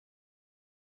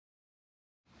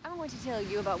want to tell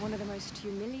you about one of the most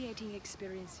humiliating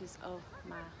experiences of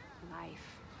my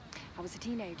life. I was a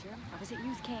teenager, I was at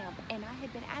youth camp, and I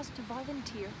had been asked to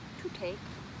volunteer to take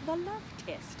the love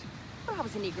test. Well, I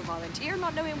was an eager volunteer,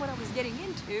 not knowing what I was getting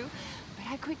into, but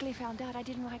I quickly found out I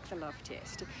didn't like the love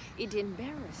test. It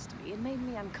embarrassed me, it made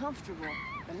me uncomfortable.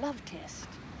 The love test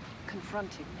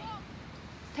confronted me.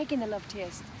 Taking the love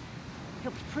test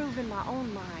helped prove in my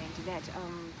own mind that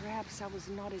perhaps I was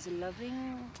not as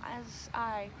loving as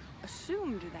I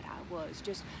assumed that I was.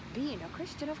 Just being a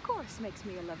Christian, of course, makes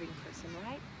me a loving person,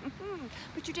 right?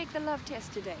 But you take the love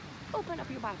test today. Open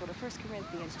up your Bible to 1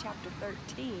 Corinthians chapter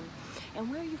 13, and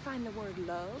where you find the word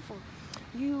love,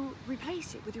 you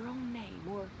replace it with your own name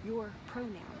or your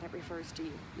pronoun that refers to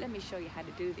you. Let me show you how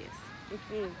to do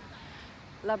this.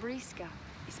 Labriska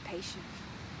is patient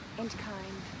and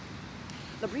kind.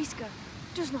 Labriska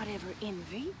does not ever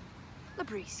envy.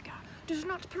 Labriska does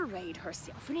not parade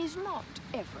herself and is not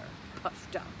ever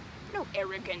puffed up. No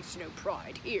arrogance, no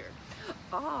pride here.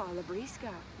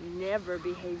 Labriska never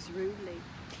behaves rudely.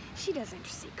 She doesn't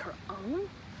seek her own.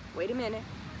 Wait a minute.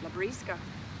 Labriska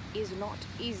is not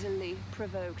easily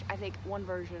provoked. I think one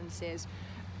version says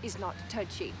is not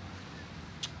touchy.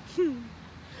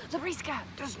 Labriska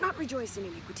does not rejoice in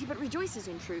iniquity, but rejoices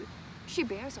in truth. She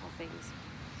bears all things.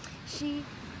 She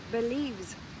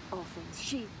believes all things.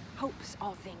 She hopes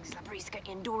all things. Labriska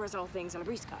endures all things.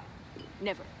 Labriska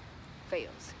never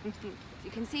fails.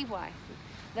 You can see why.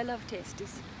 The love test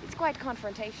it's quite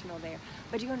confrontational there.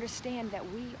 But you understand that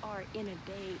we are in a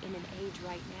day, in an age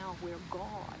right now where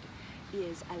God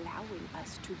is allowing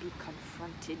us to be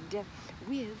confronted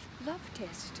with love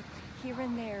tests here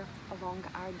and there along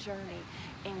our journey.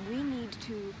 And we need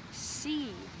to see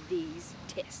these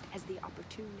tests as the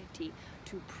opportunity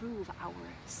to prove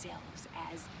ourselves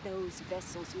as those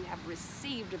vessels who have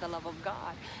received the love of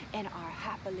God and are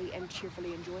happily and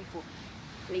cheerfully and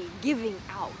joyfully giving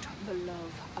out the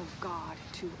love of God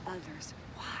to others.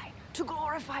 Why? To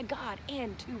glorify God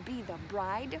and to be the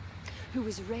bride who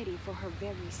is ready for her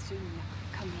very soon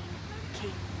coming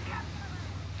King.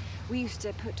 We used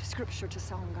to put scripture to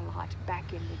song a lot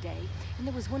back in the day, and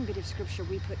there was one bit of scripture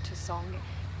we put to song.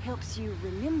 It helps you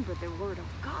remember the word of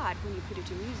God when you put it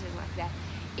to music like that.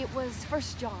 It was 1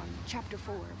 John chapter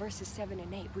 4, verses 7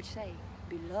 and 8, which say,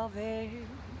 "Beloved,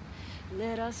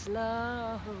 let us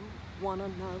love one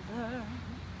another,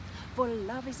 for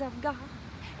love is of God,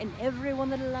 and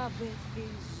everyone that loveth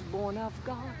is born of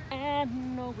God,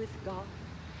 and knoweth God.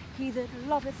 He that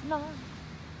loveth not,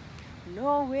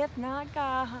 knoweth not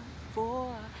God,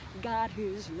 for God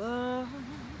is love.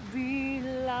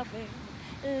 Beloved,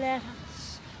 let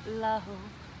us love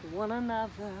one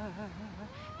another."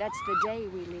 That's the day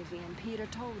we live in. Peter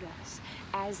told us,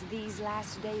 as these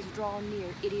last days draw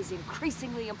near, it is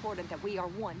increasingly important that we are,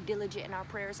 one, diligent in our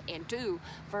prayers, and two,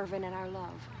 fervent in our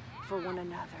love for one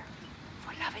another.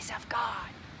 For love is of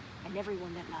God, and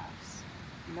everyone that loves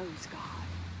knows God.